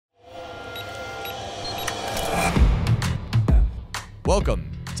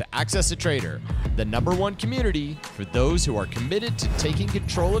Welcome to AccessATrader, the #1 community for those who are committed to taking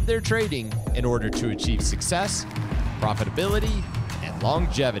control of their trading in order to achieve success, profitability, and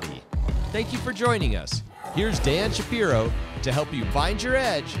longevity. Thank you for joining us. Here's Dan Shapiro to help you find your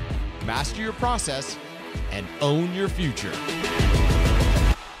edge, master your process, and own your future.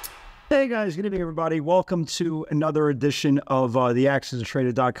 Hey guys, good evening everybody. Welcome to another edition of the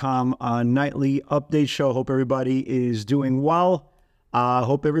AccessATrader.com nightly update show. Hope everybody is doing well.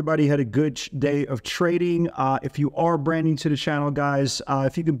 Hope everybody had a good day of trading. If you are brand new to the channel, guys,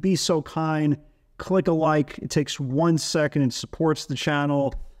 if you can be so kind, click a like. It takes 1 second and supports the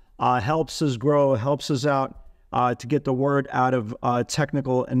channel, helps us grow, helps us out to get the word out of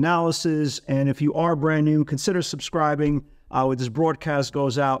technical analysis. And if you are brand new, consider subscribing. This broadcast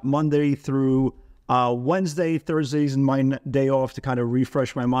goes out Monday through Wednesday. Thursdays and my day off to kind of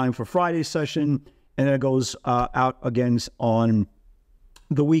refresh my mind for Friday's session. And then it goes out again on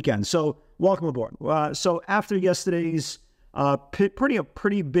the weekend. So welcome aboard. So after yesterday's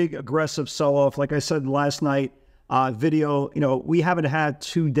pretty big aggressive sell-off, like I said last night video, we haven't had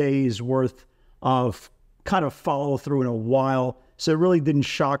 2 days worth of kind of follow through in a while. So it really didn't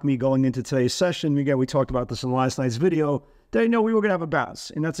shock me going into today's session. Again, we talked about this in last night's video. They know we were going to have a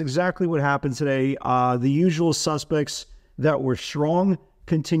bounce, and that's exactly what happened today. The usual suspects that were strong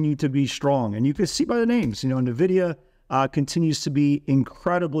continue to be strong, and you can see by the names. NVIDIA continues to be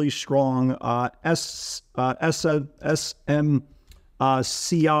incredibly strong. SMCI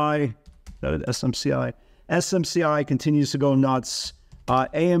continues to go nuts.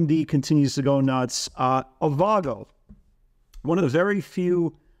 AMD continues to go nuts. Avago, one of the very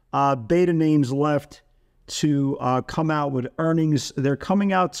few beta names left to come out with earnings. They're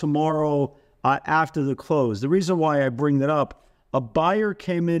coming out tomorrow after the close. The reason why I bring that up, a buyer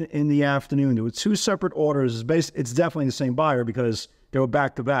came in the afternoon. There were 2 separate orders. It's definitely the same buyer because they were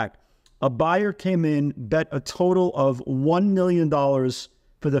back to back. A buyer came in, bet a total of $1 million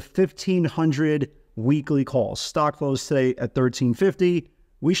for the 1,500 weekly calls. Stock closed today at $13.50.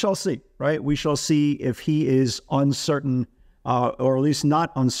 We shall see, right? We shall see if he is uncertain, or at least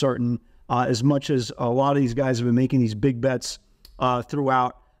not uncertain, as much as a lot of these guys have been making these big bets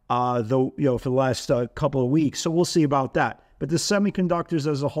throughout for the last couple of weeks. So we'll see about that. But the semiconductors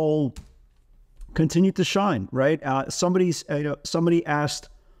as a whole continue to shine, right? Somebody asked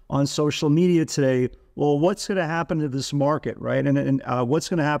on social media today, well, what's going to happen to this market, right? And what's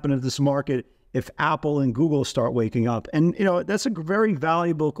going to happen to this market if Apple and Google start waking up? And that's a very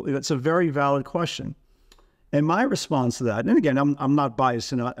valid question. And my response to that, and again, I'm not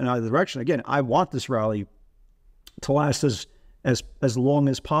biased in either direction. Again, I want this rally to last as long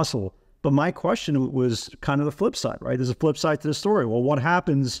as possible. But my question was kind of the flip side, right? There's a flip side to the story. Well, what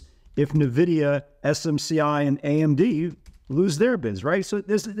happens if NVIDIA, SMCI, and AMD lose their bids, right? So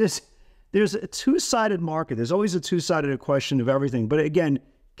there's a two-sided market. There's always a two-sided question of everything. But again,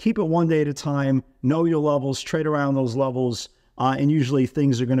 keep it one day at a time. Know your levels. Trade around those levels. And usually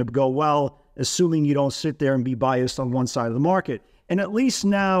things are going to go well, assuming you don't sit there and be biased on one side of the market. And at least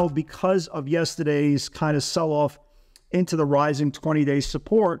now, because of yesterday's kind of sell-off into the rising 20-day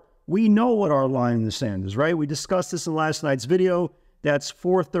support, we know what our line in the sand is, right? We discussed this in last night's video. That's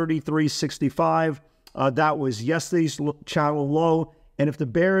 433.65. That was yesterday's channel low. And if the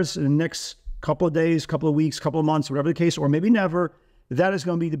bears in the next couple of days, couple of weeks, couple of months, whatever the case, or maybe never, that is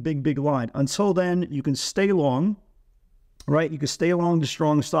going to be the big line. Until then, you can stay long, right? You can stay along the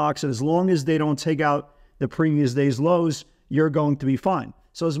strong stocks, and as long as they don't take out the previous day's lows, you're going to be fine.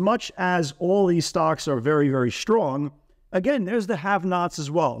 So as much as all these stocks are very, very strong, again, there's the have-nots as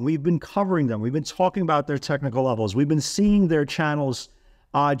well. We've been covering them. We've been talking about their technical levels. We've been seeing their channels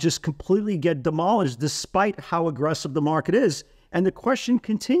just completely get demolished despite how aggressive the market is. And the question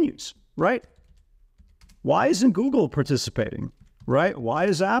continues, right? Why isn't Google participating, right? Why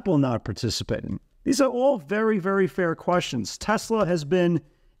is Apple not participating? These are all very, very fair questions. Tesla has been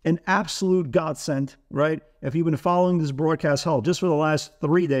an absolute godsend, right? If you've been following this broadcast, just for the last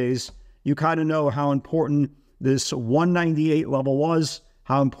 3 days, you kind of know how important this 198 level was,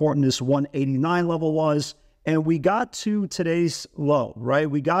 how important this 189 level was. And we got to today's low, right?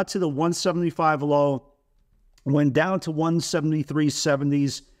 We got to the 175 low, went down to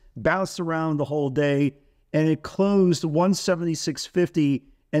 173.70s, bounced around the whole day, and it closed 176.50.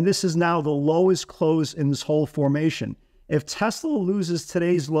 And this is now the lowest close in this whole formation. If Tesla loses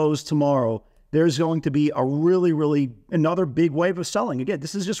today's lows tomorrow, there's going to be a really another big wave of selling. Again,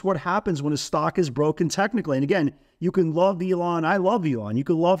 this is just what happens when a stock is broken technically. And again, you can love Elon. I love Elon. You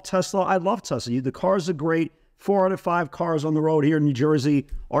can love Tesla. I love Tesla. The cars are great. 4 out of 5 cars on the road here in New Jersey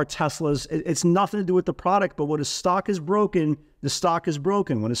are Teslas. It's nothing to do with the product, but when a stock is broken, the stock is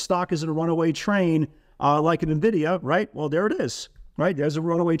broken. When a stock is in a runaway train, like an NVIDIA, right? Well, there it is, right? There's a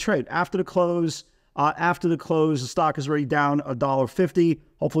runaway trade. After the close, the stock is already down $1.50.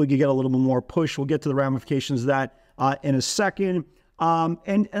 Hopefully, we can get a little bit more push. We'll get to the ramifications of that in a second.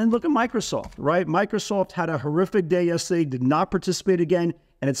 And look at Microsoft, right? Microsoft had a horrific day yesterday, did not participate again,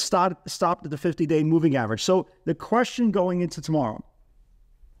 and it stopped at the 50-day moving average. So the question going into tomorrow,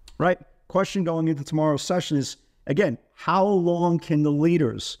 right? Question going into tomorrow's session is, again, how long can the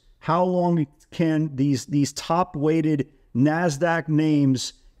leaders, how long can these top-weighted NASDAQ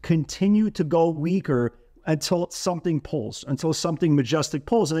names continue to go weaker until something pulls, until something majestic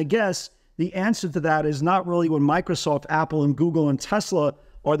pulls? And I guess the answer to that is not really when Microsoft, Apple, and Google and Tesla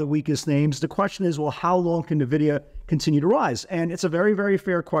are the weakest names. The question is, well, how long can NVIDIA continue to rise? And it's a very, very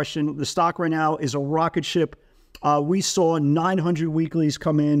fair question. The stock right now is a rocket ship. We saw 900 weeklies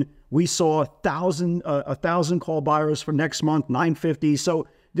come in. We saw 1,000 call buyers for next month, 950. So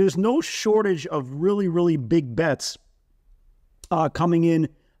there's no shortage of really, really big bets coming in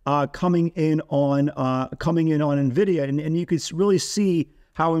on NVIDIA, and you could really see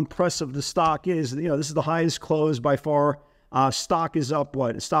how impressive the stock is. You know, this is the highest close by far. Stock is up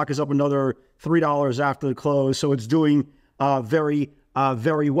Stock is up another $3 after the close, so it's doing very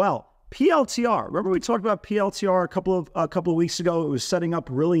well. PLTR. Remember we talked about PLTR a couple of weeks ago. It was setting up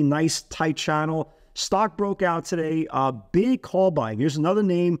really nice tight channel. Stock broke out today. Big call buying. Here's another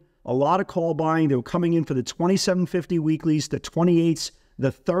name. A lot of call buying. They were coming in for the 2750 weeklies, the 28s,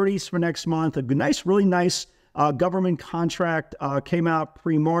 the 30s for next month. A nice, really nice government contract came out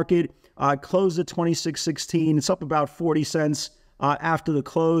pre-market. Closed at 26.16. It's up about 40 cents after the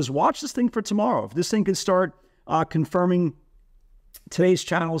close. Watch this thing for tomorrow. If this thing can start confirming today's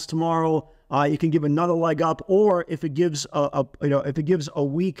channels tomorrow, you can give another leg up. Or if it gives a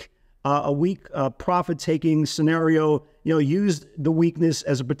weak profit-taking scenario, use the weakness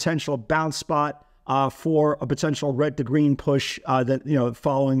as a potential bounce spot for a potential red to green push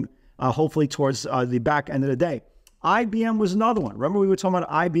following hopefully towards the back end of the day. IBM was another one. Remember we were talking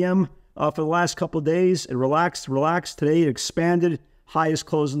about IBM for the last couple of days. It relaxed. Today it expanded, highest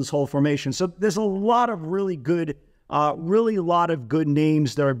close in this whole formation. So there's a lot of really good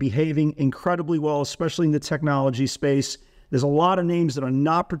names that are behaving incredibly well, especially in the technology space. There's a lot of names that are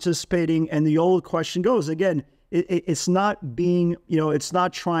not participating. And the old question goes, again, it's not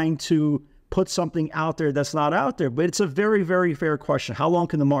trying to put something out there that's not out there, but it's a very, very fair question. How long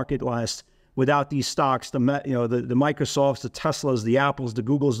can the market last without these stocks, the Microsofts, the Teslas, the Apples, the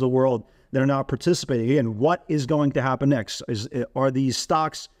Googles of the world that are not participating? Again, what is going to happen next? Are these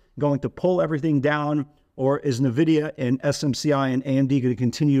stocks going to pull everything down, or is NVIDIA and SMCI and AMD going to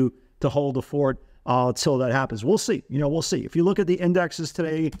continue to hold the fort until that happens? We'll see. We'll see. If you look at the indexes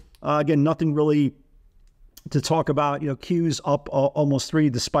today, again, nothing really to talk about. Q's up almost 3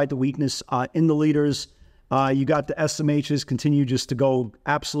 despite the weakness in the leaders. You got the SMHs continue just to go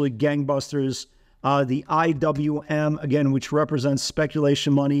absolutely gangbusters. The IWM, again, which represents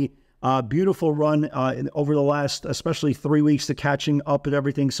speculation money, beautiful run over the last, especially 3 weeks, to catching up at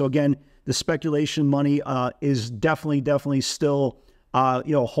everything. So again, the speculation money is definitely still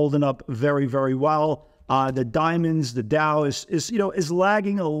holding up very, very well. The diamonds, the Dow is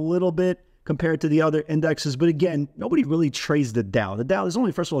lagging a little bit compared to the other indexes. But again, nobody really trades the Dow. The Dow,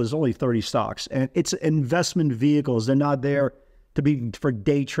 first of all, there's only 30 stocks, and it's investment vehicles. They're not there to be for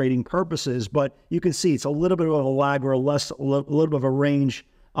day trading purposes, but you can see it's a little bit of a lag or a little bit of a range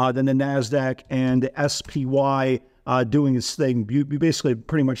than the NASDAQ and the SPY doing its thing, basically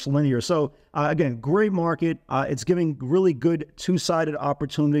pretty much linear. So again, great market. It's giving really good two-sided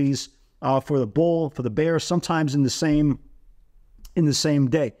opportunities for the bull, for the bear, sometimes in the same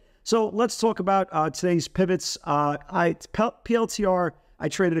day. So let's talk about today's pivots. PLTR, I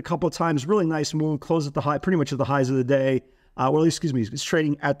traded a couple of times. Really nice move. Closed at the high, pretty much at the highs of the day. It's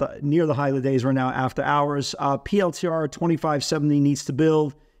trading at near the high of the days right now after hours. PLTR 2570 needs to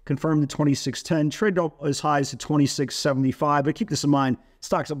build. Confirmed to 2610. Traded up as high as to 2675. But keep this in mind,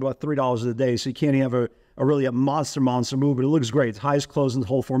 stock's up about $3 a day, so you can't even have a monster move. But it looks great. It's highest close in the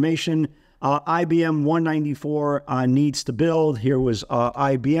whole formation. IBM 194 needs to build. Here was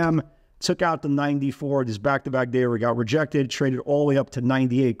IBM. Took out the 94. This back-to-back day where it got rejected. Traded all the way up to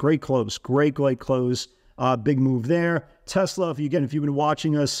 98. Great close. Great close. Big move there. Tesla, if you've been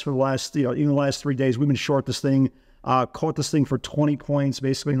watching us for the last, even the last 3 days, we've been short this thing. Caught this thing for 20 points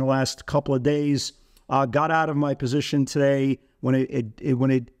basically in the last couple of days. Got out of my position today when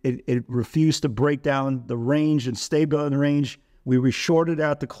it refused to break down the range and stay below the range. We reshorted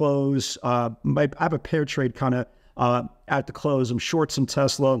at the close. I have a pair trade kind of at the close. I'm short some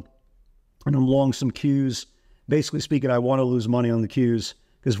Tesla and I'm long some Qs. Basically speaking, I want to lose money on the Qs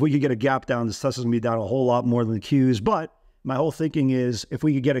because if we could get a gap down, this Tesla's going to be down a whole lot more than the Qs. But my whole thinking is if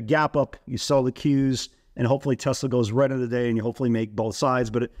we could get a gap up, you sell the Qs and hopefully Tesla goes red of the day and you hopefully make both sides.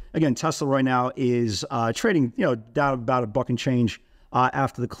 But again, Tesla right now is trading, down about $1 and change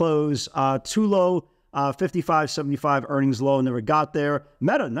after the close. Too low. 55.75 earnings low, never got there.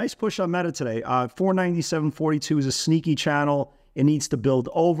 Meta, nice push on Meta today. 497.42 is a sneaky channel. It needs to build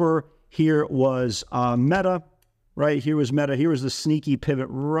over. Here was Meta, right? Here was Meta. Here was the sneaky pivot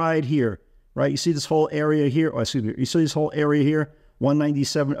right here, right? You see this whole area here. Oh, excuse me. You see this whole area here?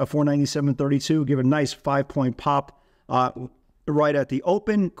 497.32. Give a nice 5-point pop right at the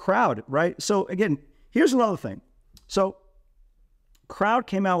open. Crowd, right? So again, here's another thing. So Crowd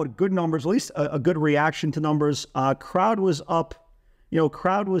came out with good numbers, at least a good reaction to numbers. Crowd was up,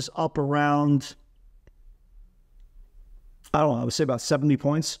 Crowd was up around, I don't know, I would say about 70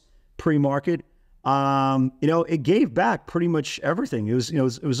 points pre-market. It gave back pretty much everything. It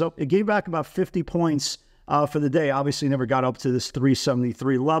was up. It gave back about 50 points for the day. Obviously, never got up to this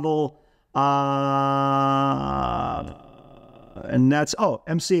 373 level. And that's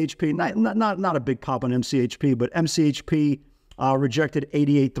MCHP. Not a big pop on MCHP, but MCHP. Rejected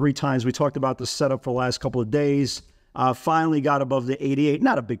 88 3 times. We talked about the setup for the last couple of days. Finally got above the 88.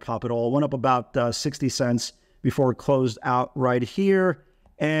 Not a big pop at all. Went up about 60 cents before it closed out right here.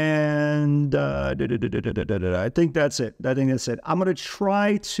 And I think that's it. I'm going to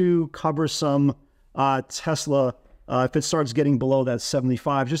try to cover some Tesla if it starts getting below that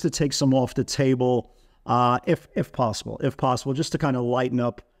 75, just to take some off the table if possible, just to kind of lighten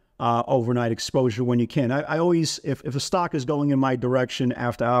up overnight exposure when you can. I always, if a stock is going in my direction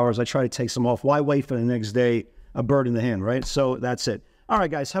after hours, I try to take some off. Why wait for the next day? A bird in the hand, right? So that's it. All right,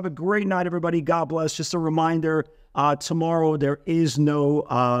 guys, have a great night, everybody. God bless. Just a reminder, tomorrow there is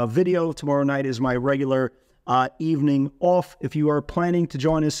no video. Tomorrow night is my regular evening off. If you are planning to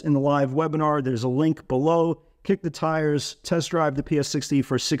join us in the live webinar, there's a link below. Kick the tires, test drive the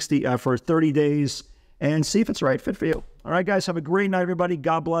PS60 for 30 days, and see if it's right fit for you. All right, guys, have a great night, everybody.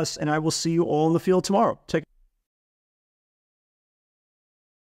 God bless, and I will see you all in the field tomorrow. Take